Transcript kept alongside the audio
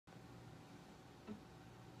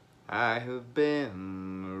I have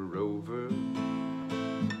been a rover,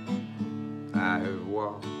 I have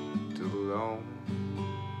walked alone,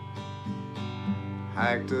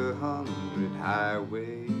 hiked 100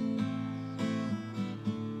 highways,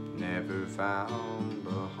 never found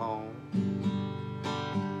a home.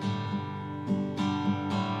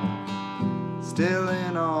 Still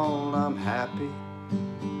in all I'm happy,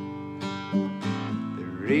 the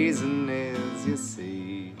reason is, you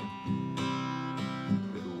see,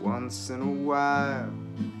 that once in a while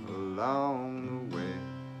along the way,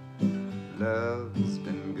 love's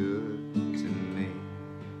been good to me.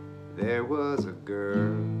 There was a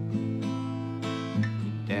girl in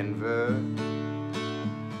Denver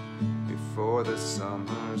before the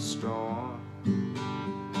summer storm.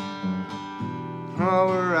 Oh,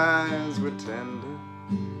 her eyes were tender,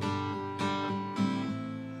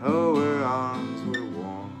 oh, her arms were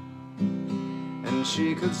warm, and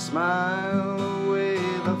she could smile away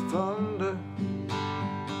the thunder,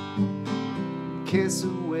 kiss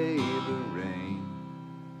away the rain.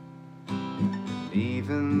 And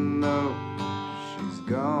even though she's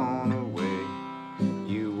gone away,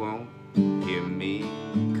 you won't hear me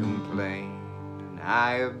complain. And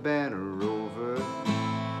I have been a rover,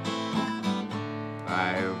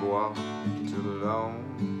 I have walked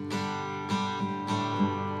alone,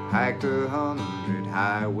 hiked 100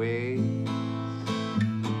 highways,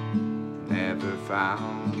 never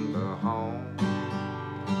found a home.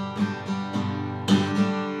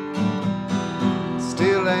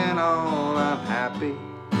 Still in all I'm happy,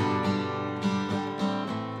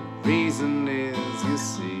 the reason is, you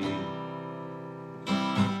see,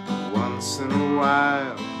 once in a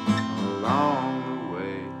while along the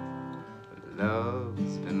way,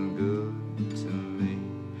 love's been good to me.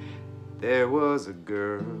 There was a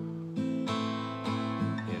girl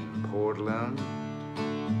in Portland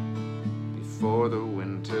before the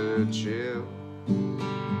winter chill.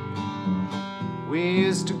 We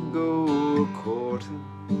used to go a-courting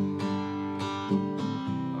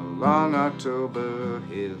along October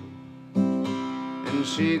Hill, and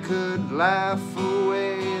she could laugh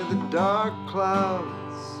away the dark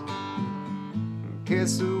clouds and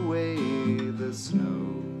kiss away the snow.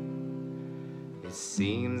 It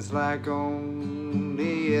seems like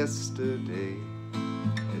only yesterday,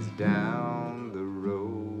 as down the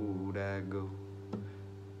road I go.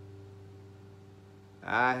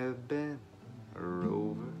 I have been a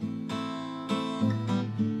rover,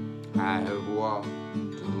 I have walked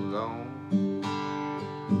alone,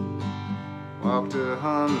 walked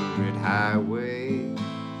 100 highways,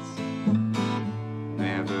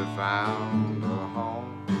 never found a home.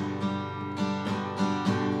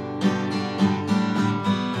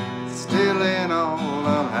 Still in all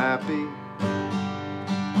I'm happy,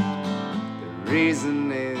 the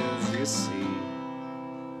reason is, you see,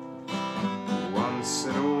 once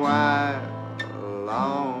in a while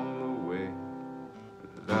along the way,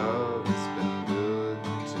 love's been good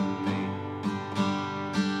to me.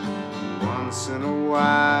 Once in a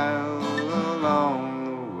while along